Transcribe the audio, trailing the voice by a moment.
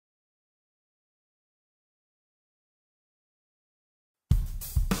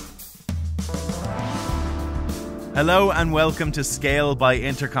Hello and welcome to Scale by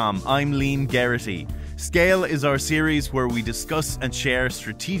Intercom. I'm Liam Geraghty. Scale is our series where we discuss and share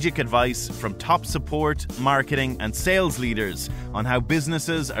strategic advice from top support, marketing and sales leaders on how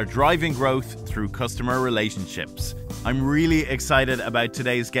businesses are driving growth through customer relationships. I'm really excited about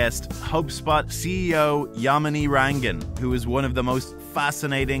today's guest, HubSpot CEO Yamini Rangan, who is one of the most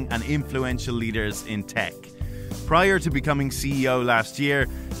fascinating and influential leaders in tech. Prior to becoming CEO last year,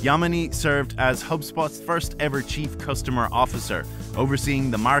 Yamini served as HubSpot's first ever Chief Customer Officer,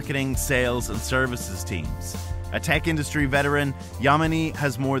 overseeing the marketing, sales, and services teams. A tech industry veteran, Yamini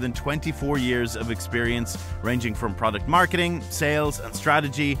has more than 24 years of experience, ranging from product marketing, sales, and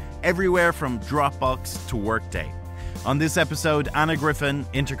strategy, everywhere from Dropbox to Workday. On this episode, Anna Griffin,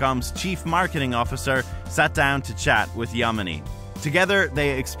 Intercom's Chief Marketing Officer, sat down to chat with Yamini. Together,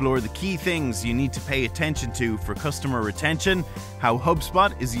 they explore the key things you need to pay attention to for customer retention, how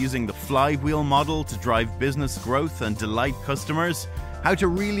HubSpot is using the Flywheel model to drive business growth and delight customers, how to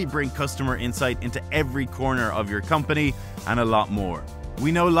really bring customer insight into every corner of your company, and a lot more.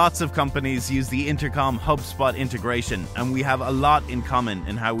 We know lots of companies use the Intercom-HubSpot integration, and we have a lot in common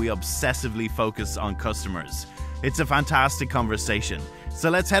in how we obsessively focus on customers. It's a fantastic conversation. So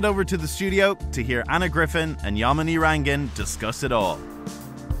let's head over to the studio to hear Anna Griffin and Yamini Rangan discuss it all.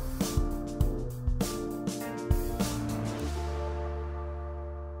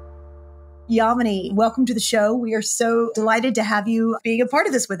 Yamini, welcome to the show. We are so delighted to have you being a part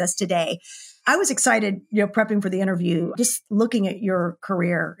of this with us today. I was excited, prepping for the interview, just looking at your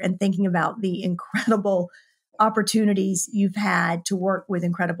career and thinking about the incredible opportunities you've had to work with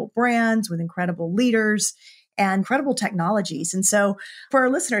incredible brands, with incredible leaders, and incredible technologies. And so for our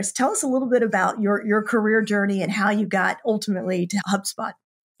listeners, tell us a little bit about your career journey and how you got ultimately to HubSpot.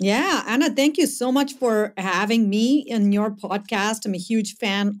 Yeah, Anna, thank you so much for having me in your podcast. I'm a huge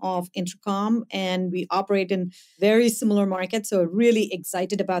fan of Intercom and we operate in very similar markets. So really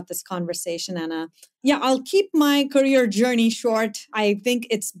excited about this conversation, Anna. Yeah, I'll keep my career journey short. I think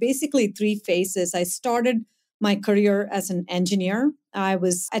it's basically three phases. I started my career as an engineer. I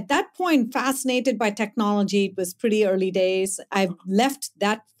was at that point fascinated by technology. It was pretty early days. I've left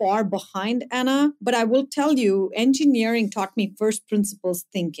that far behind, Anna, but I will tell you, engineering taught me first principles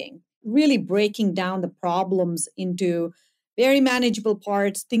thinking, really breaking down the problems into very manageable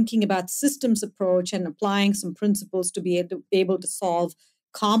parts, thinking about systems approach and applying some principles to be able to solve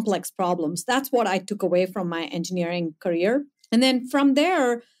complex problems. That's what I took away from my engineering career. And then from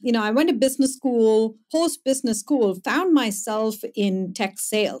there, I went to business school, post-business school, found myself in tech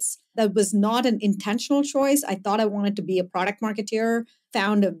sales. That was not an intentional choice. I thought I wanted to be a product marketeer,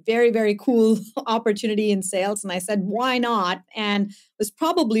 found a very, very cool opportunity in sales. And I said, why not? And it was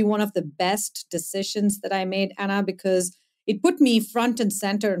probably one of the best decisions that I made, Anna, because it put me front and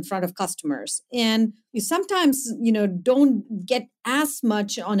center in front of customers. And you sometimes, don't get as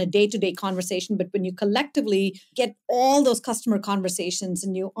much on a day-to-day conversation, but when you collectively get all those customer conversations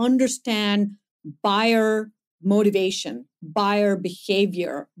and you understand buyer motivation, buyer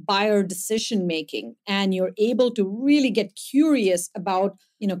behavior, buyer decision-making, and you're able to really get curious about,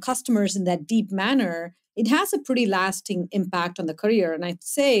 customers in that deep manner, it has a pretty lasting impact on the career. And I'd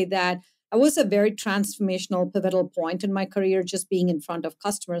say that I was a very transformational, pivotal point in my career, just being in front of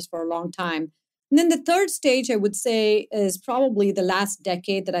customers for a long time. And then the third stage, I would say, is probably the last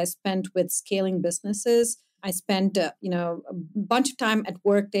decade that I spent with scaling businesses. I spent, a bunch of time at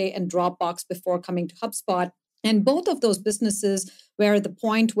Workday and Dropbox before coming to HubSpot. And both of those businesses were at the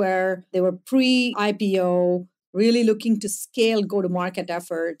point where they were pre-IPO, really looking to scale go-to-market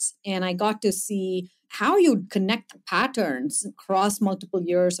efforts. And I got to see how you'd connect patterns across multiple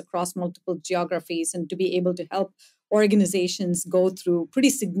years, across multiple geographies, and to be able to help organizations go through pretty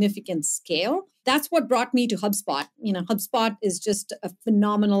significant scale. That's what brought me to HubSpot. HubSpot is just a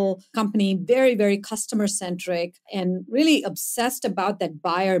phenomenal company, very, very customer-centric, and really obsessed about that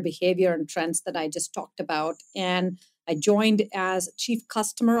buyer behavior and trends that I just talked about. And I joined as Chief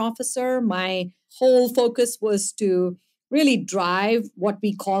Customer Officer. My whole focus was to really drive what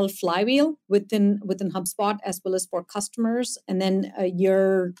we call Flywheel within HubSpot as well as for customers. And then a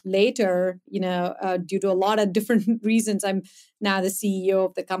year later, due to a lot of different reasons, I'm now the CEO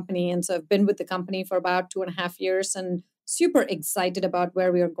of the company. And so I've been with the company for about 2.5 years and super excited about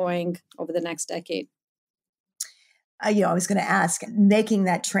where we are going over the next decade. I was going to ask, making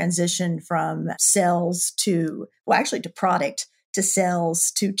that transition from sales to product, to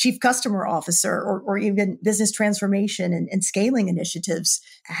sales, to chief customer officer, or even business transformation and scaling initiatives.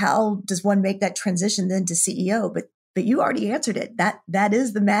 How does one make that transition then to CEO? But you already answered it. That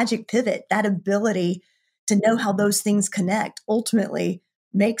is the magic pivot, that ability to know how those things connect ultimately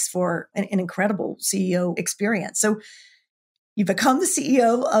makes for an incredible CEO experience. So you become the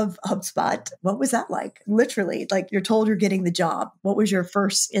CEO of HubSpot. What was that like? Literally, like you're told you're getting the job. What was your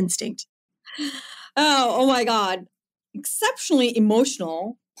first instinct? Oh my God. Exceptionally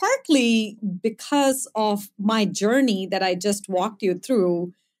emotional, partly because of my journey that I just walked you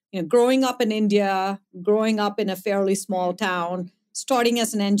through. Growing up in India, growing up in a fairly small town, starting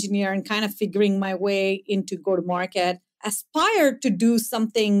as an engineer and kind of figuring my way into go to market, aspired to do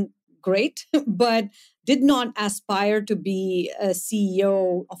something great, but did not aspire to be a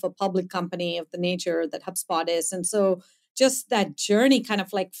CEO of a public company of the nature that HubSpot is. And so just that journey kind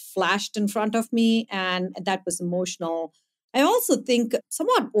of like flashed in front of me, and that was emotional. I also think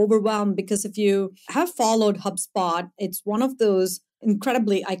somewhat overwhelmed because if you have followed HubSpot, it's one of those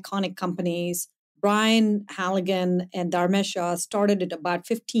incredibly iconic companies. Brian Halligan and Dharmesh started it about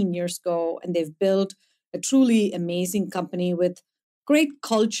 15 years ago, and they've built a truly amazing company with great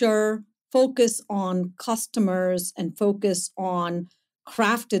culture, focus on customers, and focus on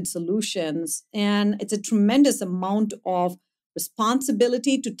crafted solutions. And it's a tremendous amount of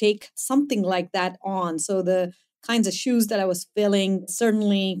responsibility to take something like that on. So the kinds of shoes that I was filling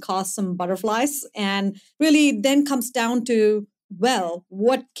certainly caused some butterflies, and really then comes down to, well,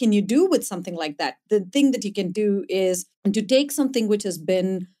 what can you do with something like that? The thing that you can do is to take something which has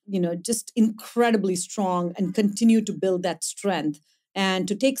been, just incredibly strong and continue to build that strength, and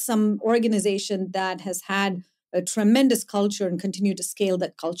to take some organization that has had a tremendous culture and continue to scale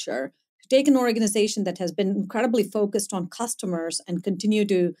that culture, to take an organization that has been incredibly focused on customers and continue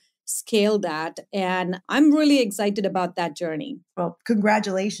to scale that. And I'm really excited about that journey. Well,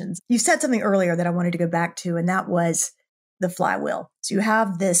 congratulations. You said something earlier that I wanted to go back to, and that was the flywheel. So you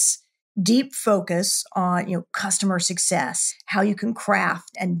have this deep focus on, customer success, how you can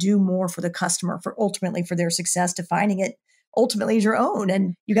craft and do more for the customer for ultimately for their success, defining it ultimately as your own.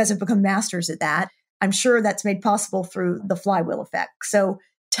 And you guys have become masters at that. I'm sure that's made possible through the flywheel effect. So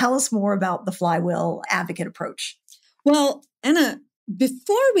tell us more about the flywheel advocate approach. Well, Anna,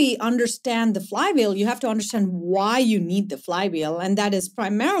 before we understand the flywheel, you have to understand why you need the flywheel. And that is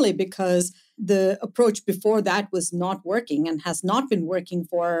primarily because the approach before that was not working and has not been working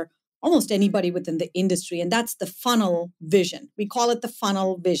for almost anybody within the industry. And that's the funnel vision. We call it the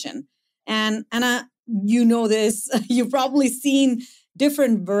funnel vision. And Anna, you know this, you've probably seen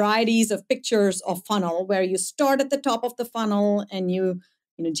different varieties of pictures of funnel where you start at the top of the funnel and you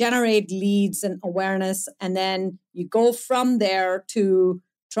generate leads and awareness, and then you go from there to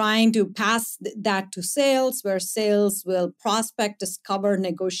trying to pass that to sales, where sales will prospect, discover,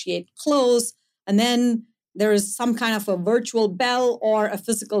 negotiate, close, and then there is some kind of a virtual bell or a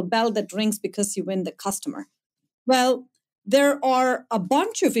physical bell that rings because you win the customer. Well, there are a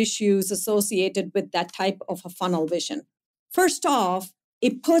bunch of issues associated with that type of a funnel vision. First off,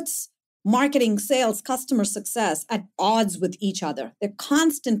 it puts marketing, sales, customer success at odds with each other. They're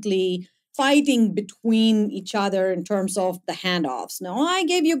constantly fighting between each other in terms of the handoffs. No, I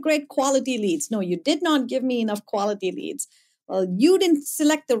gave you great quality leads. No, you did not give me enough quality leads. Well, you didn't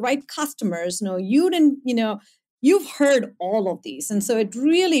select the right customers. No, you didn't, you've heard all of these. And so it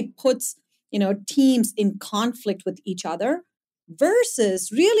really puts, teams in conflict with each other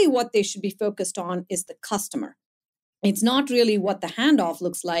versus really what they should be focused on is the customer. It's not really what the handoff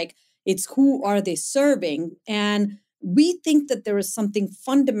looks like. It's who are they serving? And we think that there is something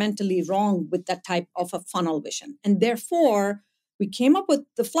fundamentally wrong with that type of a funnel vision. And therefore, we came up with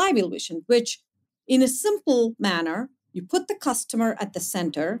the flywheel vision, which in a simple manner, you put the customer at the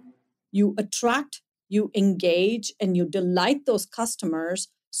center, you attract, you engage, and you delight those customers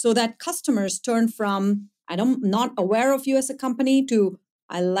so that customers turn from, I'm not aware of you as a company, to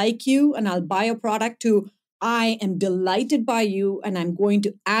I like you and I'll buy a product, to I am delighted by you and I'm going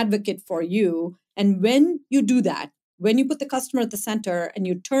to advocate for you. And when you do that, when you put the customer at the center and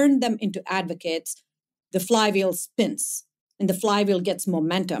you turn them into advocates, the flywheel spins and the flywheel gets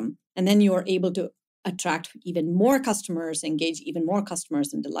momentum. And then you are able to attract even more customers, engage even more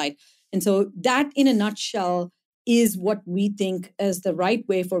customers, and delight. And so that in a nutshell is what we think is the right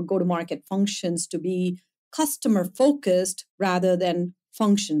way for go-to-market functions to be customer focused rather than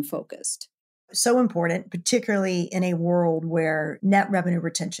function focused. So important, particularly in a world where net revenue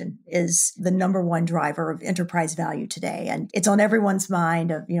retention is the number one driver of enterprise value today. And it's on everyone's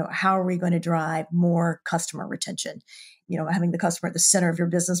mind of, how are we going to drive more customer retention? Having the customer at the center of your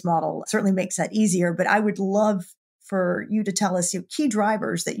business model certainly makes that easier. But I would love for you to tell us key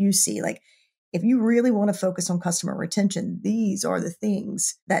drivers that you see. Like, if you really want to focus on customer retention, these are the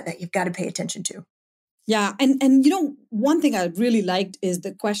things that you've got to pay attention to. Yeah. And one thing I really liked is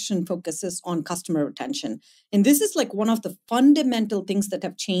the question focuses on customer retention. And this is like one of the fundamental things that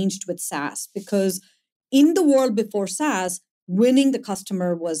have changed with SaaS, because in the world before SaaS, winning the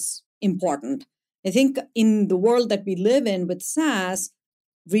customer was important. I think in the world that we live in with SaaS,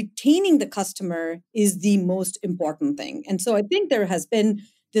 retaining the customer is the most important thing. And so I think there has been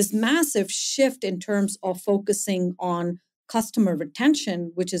this massive shift in terms of focusing on customer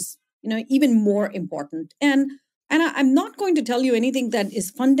retention, which is even more important. And I'm not going to tell you anything that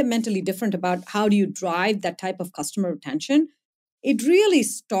is fundamentally different about how do you drive that type of customer retention. It really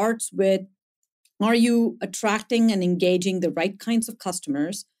starts with, are you attracting and engaging the right kinds of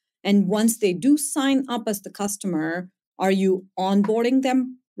customers? And once they do sign up as the customer, are you onboarding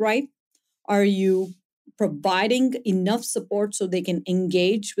them right? Are you providing enough support so they can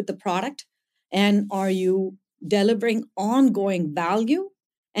engage with the product? And are you delivering ongoing value?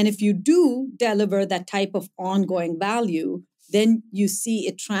 And if you do deliver that type of ongoing value, then you see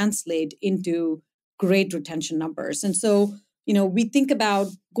it translate into great retention numbers. And so, we think about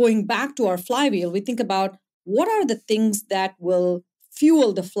going back to our flywheel, we think about what are the things that will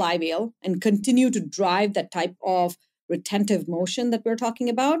fuel the flywheel and continue to drive that type of retentive motion that we're talking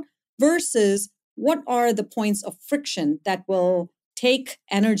about, versus what are the points of friction that will take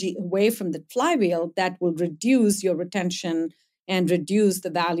energy away from the flywheel that will reduce your retention and reduce the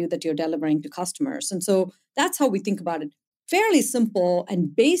value that you're delivering to customers. And so that's how we think about it. Fairly simple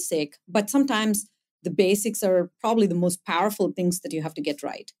and basic, but sometimes the basics are probably the most powerful things that you have to get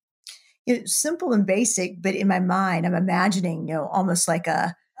right. Simple and basic, but in my mind, I'm imagining, almost like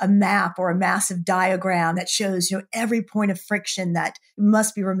a map or a massive diagram that shows, every point of friction that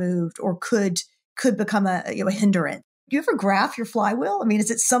must be removed or could become a hindrance. Do you ever graph your flywheel? I mean, is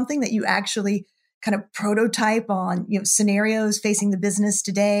it something that you actually kind of prototype on, scenarios facing the business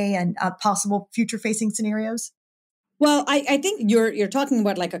today and possible future facing scenarios? Well, I think you're talking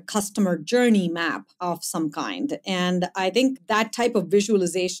about like a customer journey map of some kind. And I think that type of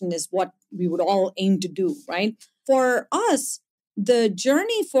visualization is what we would all aim to do, right? For us, the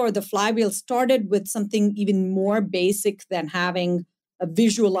journey for the flywheel started with something even more basic than having a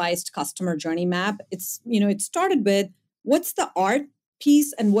visualized customer journey map. It started with what's the art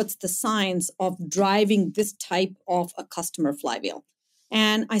piece and what's the science of driving this type of a customer flywheel.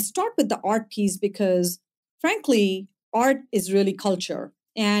 And I start with the art piece because, frankly, art is really culture.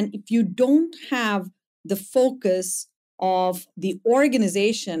 And if you don't have the focus of the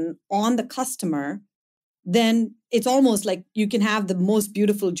organization on the customer, then it's almost like you can have the most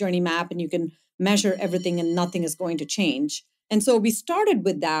beautiful journey map and you can measure everything and nothing is going to change. And so we started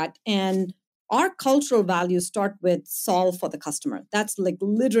with that. And our cultural values start with solve for the customer. That's like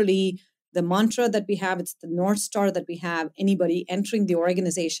literally the mantra that we have. It's the North Star that we have. Anybody entering the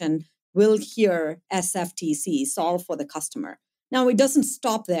organization will hear SFTC, solve for the customer. Now, it doesn't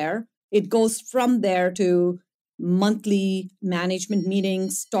stop there. It goes from there to monthly management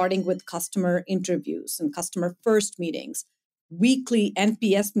meetings, starting with customer interviews and customer first meetings, weekly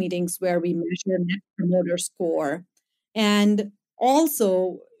NPS meetings where we measure Net Promoter Score. And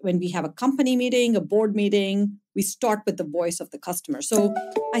also, when we have a company meeting, a board meeting, we start with the voice of the customer. So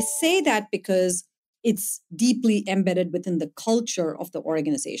I say that because it's deeply embedded within the culture of the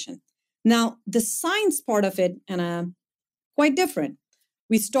organization. Now, the science part of it, and quite different.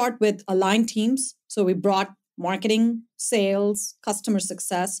 We start with aligned teams. So we brought marketing, sales, customer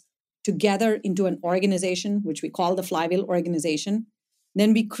success together into an organization, which we call the Flywheel organization.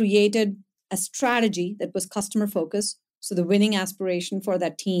 Then we created a strategy that was customer focused. So the winning aspiration for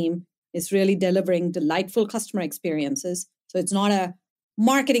that team is really delivering delightful customer experiences. So it's not a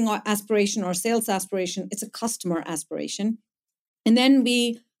marketing aspiration or sales aspiration, it's a customer aspiration. And then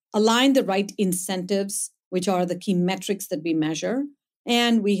we align the right incentives, which are the key metrics that we measure.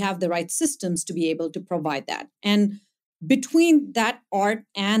 And we have the right systems to be able to provide that. And between that art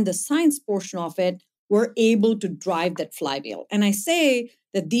and the science portion of it, we're able to drive that flywheel. And I say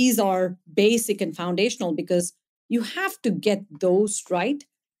that these are basic and foundational because you have to get those right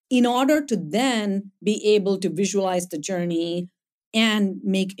in order to then be able to visualize the journey and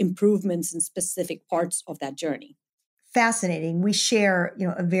make improvements in specific parts of that journey. Fascinating. We share,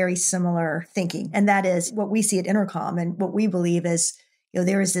 a very similar thinking. And that is what we see at Intercom. And what we believe is,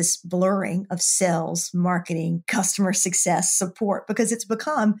 there is this blurring of sales, marketing, customer success, support, because it's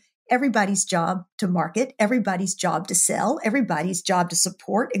become everybody's job to market, everybody's job to sell, everybody's job to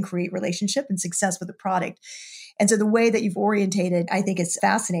support and create relationship and success with the product. And so the way that you've orientated, I think is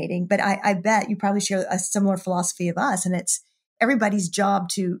fascinating, but I bet you probably share a similar philosophy of us. And it's everybody's job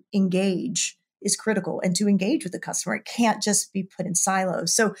to engage is critical, and to engage with the customer. It can't just be put in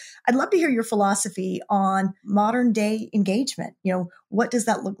silos. So I'd love to hear your philosophy on modern day engagement. What does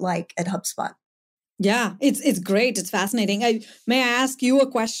that look like at HubSpot? Yeah, it's great. It's fascinating. May I ask you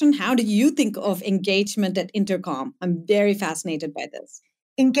a question? How do you think of engagement at Intercom? I'm very fascinated by this.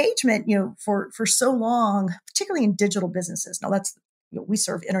 Engagement, for so long, particularly in digital businesses. Now we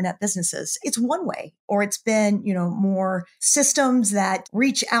serve internet businesses. It's one way, or it's been, more systems that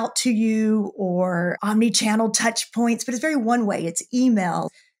reach out to you or omni-channel touch points, but it's very one way. It's email,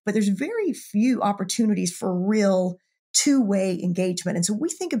 but there's very few opportunities for real two-way engagement. And so we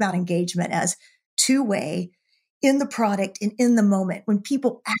think about engagement as two-way in the product and in the moment, when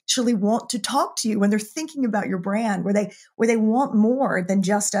people actually want to talk to you, when they're thinking about your brand, where they want more than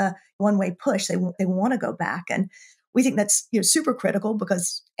just a one-way push. They want to go back. And we think that's super critical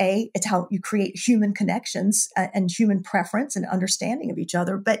because it's how you create human connections and human preference and understanding of each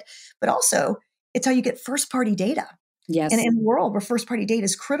other. But also it's how you get first-party data. Yes. And in a world where first-party data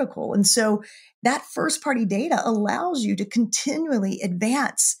is critical. And so that first-party data allows you to continually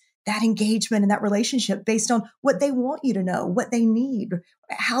advance that engagement and that relationship based on what they want you to know, what they need,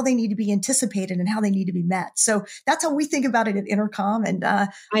 how they need to be anticipated, and how they need to be met. So that's how we think about it at Intercom. And I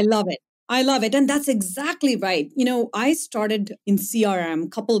love it. I love it. And that's exactly right. I started in CRM a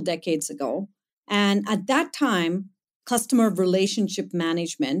couple of decades ago. And at that time, customer relationship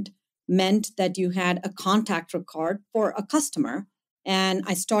management meant that you had a contact record for a customer. And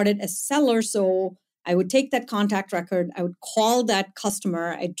I started as seller. So I would take that contact record, I would call that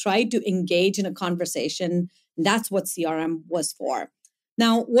customer, I'd try to engage in a conversation. And that's what CRM was for.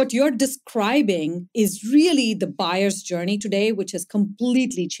 Now, what you're describing is really the buyer's journey today, which has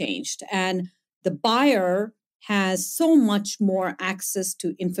completely changed. And the buyer has so much more access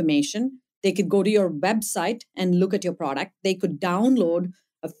to information. They could go to your website and look at your product. They could download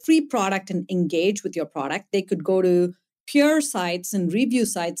a free product and engage with your product. They could go to peer sites and review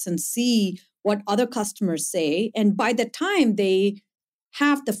sites and see what other customers say. And by the time they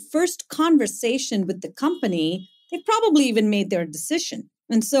have the first conversation with the company, they've probably even made their decision.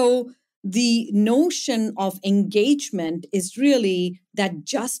 And so the notion of engagement is really that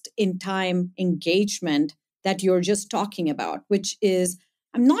just-in-time engagement that you're just talking about, which is,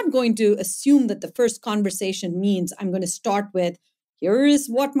 I'm not going to assume that the first conversation means I'm going to start with, here is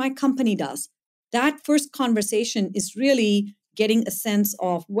what my company does. That first conversation is really getting a sense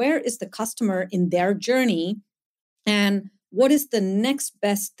of where is the customer in their journey and what is the next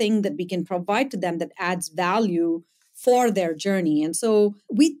best thing that we can provide to them that adds value for their journey. And so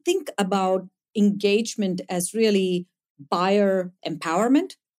we think about engagement as really buyer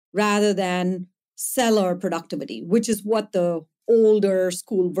empowerment rather than seller productivity, which is what the older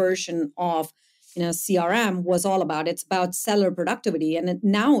school version of CRM was all about. It's about seller productivity. And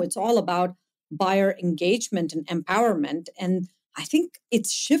now it's all about buyer engagement and empowerment. And I think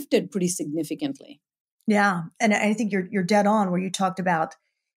it's shifted pretty significantly. Yeah. And I think you're dead on where you talked about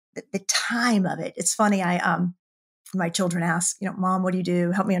the time of it. It's funny. My children ask, Mom, what do you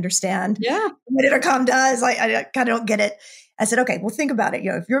do? Help me understand. Yeah. What Intercom does. I kind of don't get it. I said, okay, well, think about it.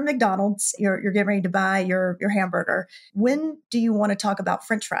 If you're McDonald's, you're getting ready to buy your hamburger. When do you want to talk about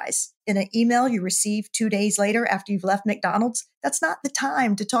French fries? In an email you receive 2 days later after you've left McDonald's? That's not the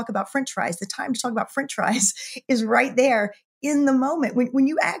time to talk about French fries. The time to talk about French fries is right there in the moment when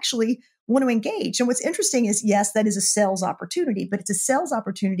you actually want to engage. And what's interesting is, yes, that is a sales opportunity, but it's a sales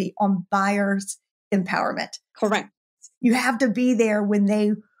opportunity on buyers' empowerment. Correct. You have to be there when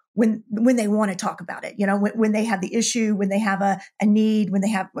they want to talk about it, when they have the issue, when they have a need,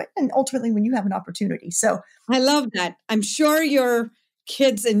 and ultimately when you have an opportunity. So I love that. I'm sure your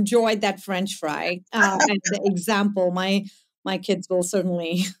kids enjoyed that French fry and the example. My kids will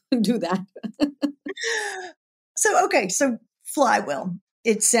certainly do that. So Flywheel,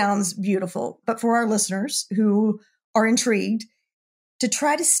 it sounds beautiful, but for our listeners who are intrigued, to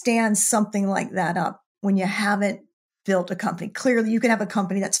try to stand something like that up when you haven't built a company. Clearly, you can have a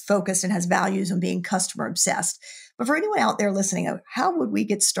company that's focused and has values on being customer obsessed. But for anyone out there listening, how would we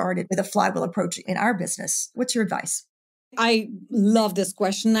get started with a flywheel approach in our business? What's your advice? I love this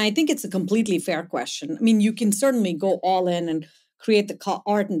question. I think it's a completely fair question. I mean, you can certainly go all in and create the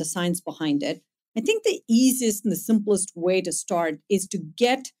art and the science behind it. I think the easiest and the simplest way to start is to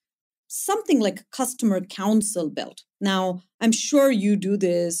get something like a customer council built. Now, I'm sure you do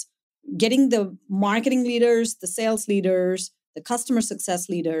this, getting the marketing leaders, the sales leaders, the customer success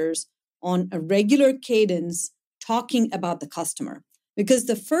leaders on a regular cadence talking about the customer. Because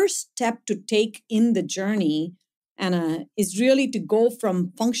the first step to take in the journey, Anna, is really to go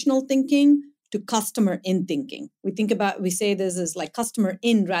from functional thinking to customer in thinking. We say this is like customer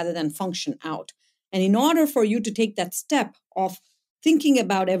in rather than function out. And in order for you to take that step of thinking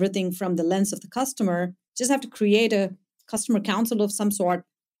about everything from the lens of the customer, just have to create a customer council of some sort,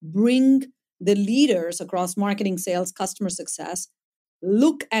 bring the leaders across marketing, sales, customer success,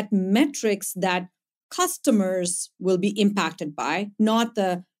 look at metrics that customers will be impacted by, not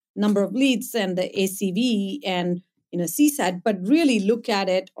the number of leads and the ACV and CSAT, but really look at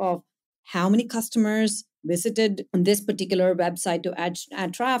it of how many customers visited on this particular website to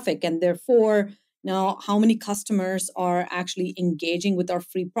add traffic, and therefore now how many customers are actually engaging with our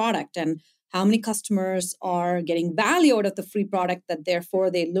free product, and how many customers are getting value out of the free product that therefore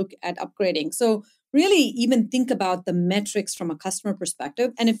they look at upgrading. So really even think about the metrics from a customer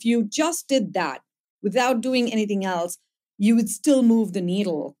perspective. And if you just did that without doing anything else, you would still move the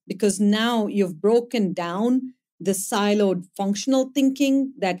needle, because now you've broken down the siloed functional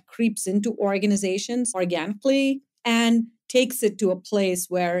thinking that creeps into organizations organically and takes it to a place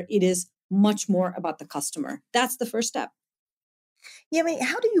where it is much more about the customer. That's the first step. Yeah, I mean,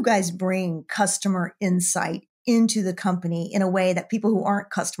 how do you guys bring customer insight into the company in a way that people who aren't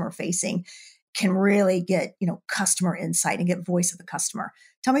customer facing can really get, customer insight and get voice of the customer?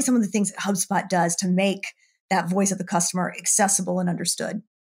 Tell me some of the things that HubSpot does to make that voice of the customer accessible and understood.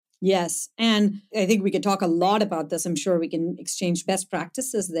 Yes. And I think we could talk a lot about this. I'm sure we can exchange best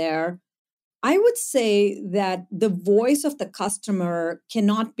practices there. I would say that the voice of the customer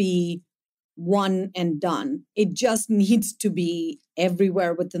cannot be one and done. It just needs to be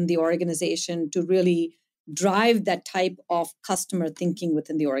everywhere within the organization to really drive that type of customer thinking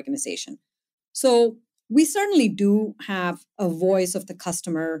within the organization. So we certainly do have a voice of the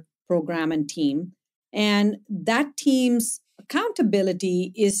customer program and team. And that team's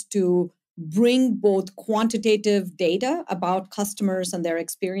accountability is to bring both quantitative data about customers and their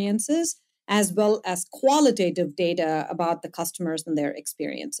experiences, as well as qualitative data about the customers and their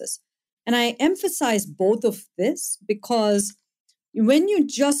experiences. And I emphasize both of this because when you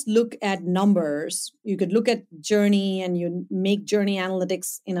just look at numbers, you could look at journey and you make journey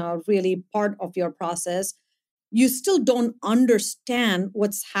analytics, really part of your process. You still don't understand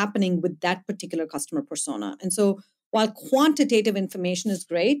what's happening with that particular customer persona. And so while quantitative information is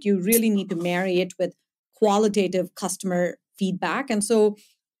great, you really need to marry it with qualitative customer feedback. And so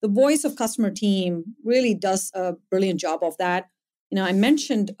the voice of customer team really does a brilliant job of that. I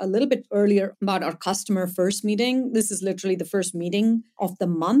mentioned a little bit earlier about our customer first meeting. This is literally the first meeting of the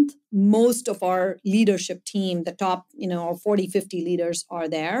month. Most of our leadership team, the top, 40, 50 leaders are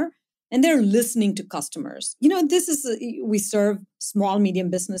there, and they're listening to customers. We serve small, medium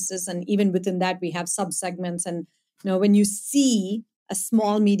businesses, and even within that, we have subsegments. And, when you see a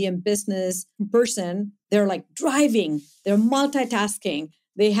small, medium business person, they're like driving, they're multitasking,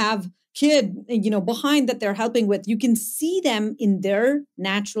 they have kid, behind that they're helping with. You can see them in their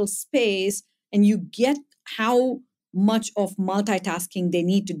natural space, and you get how much of multitasking they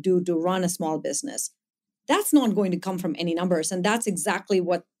need to do to run a small business. That's not going to come from any numbers. And that's exactly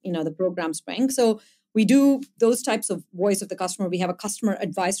what, the programs bring. So we do those types of voice of the customer. We have a customer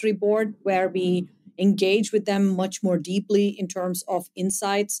advisory board where we engage with them much more deeply in terms of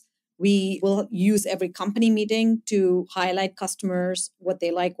insights. We will use every company meeting to highlight customers, what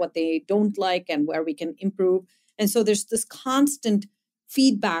they like, what they don't like, and where we can improve. And so there's this constant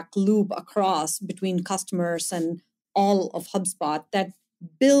feedback loop across between customers and all of HubSpot that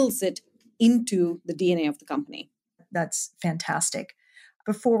builds it into the DNA of the company. That's fantastic.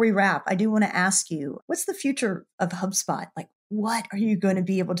 Before we wrap, I do want to ask you, what's the future of HubSpot? Like, what are you going to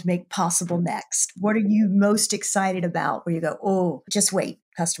be able to make possible next? What are you most excited about where you go, oh, just wait,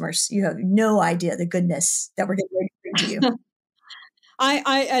 customers, you have no idea the goodness that we're getting ready to bring to you?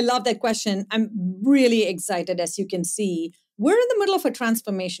 I love that question. I'm really excited, as you can see. We're in the middle of a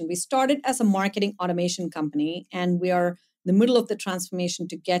transformation. We started as a marketing automation company, and we are in the middle of the transformation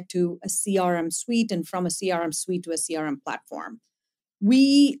to get to a CRM suite, and from a CRM suite to a CRM platform.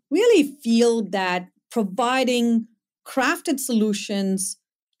 We really feel that providing crafted solutions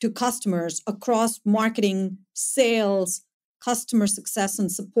to customers across marketing, sales, customer success,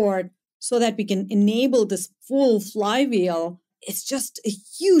 and support so that we can enable this full flywheel, it's just a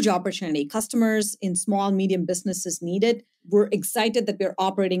huge opportunity. Customers in small, medium businesses need it. We're excited that we're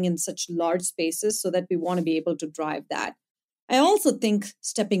operating in such large spaces so that we want to be able to drive that. I also think,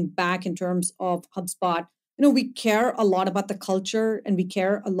 stepping back in terms of HubSpot, we care a lot about the culture, and we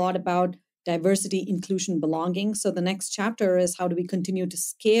care a lot about diversity, inclusion, belonging. So the next chapter is how do we continue to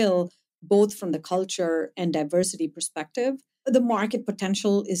scale both from the culture and diversity perspective. The market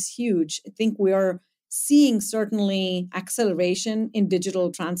potential is huge. I think we are seeing certainly acceleration in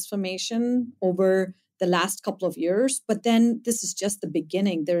digital transformation over the last couple of years. But then this is just the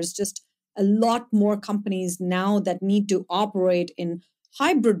beginning. There's just a lot more companies now that need to operate in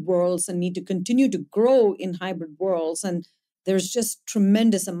hybrid worlds and need to continue to grow in hybrid worlds. And there's just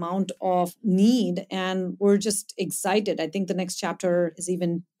tremendous amount of need. And we're just excited. I think the next chapter is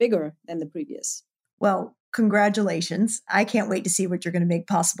even bigger than the previous. Well, congratulations. I can't wait to see what you're going to make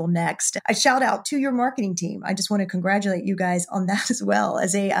possible next. A shout out to your marketing team. I just want to congratulate you guys on that as well.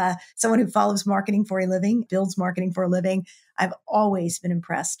 As someone who follows marketing for a living, builds marketing for a living, I've always been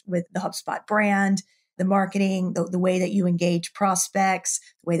impressed with the HubSpot brand, the marketing, the way that you engage prospects,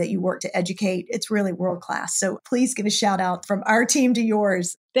 the way that you work to educate. It's really world-class. So please give a shout out from our team to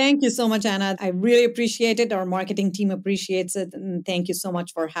yours. Thank you so much, Anna. I really appreciate it. Our marketing team appreciates it. And thank you so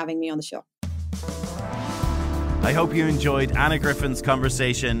much for having me on the show. I hope you enjoyed Anna Griffin's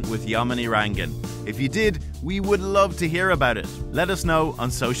conversation with Yamini Rangan. If you did, we would love to hear about it. Let us know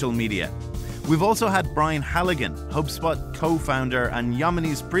on social media. We've also had Brian Halligan, HubSpot co-founder and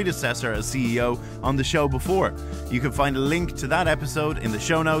Yamini's predecessor as CEO, on the show before. You can find a link to that episode in the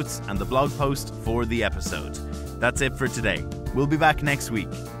show notes and the blog post for the episode. That's it for today. We'll be back next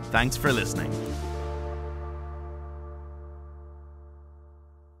week. Thanks for listening.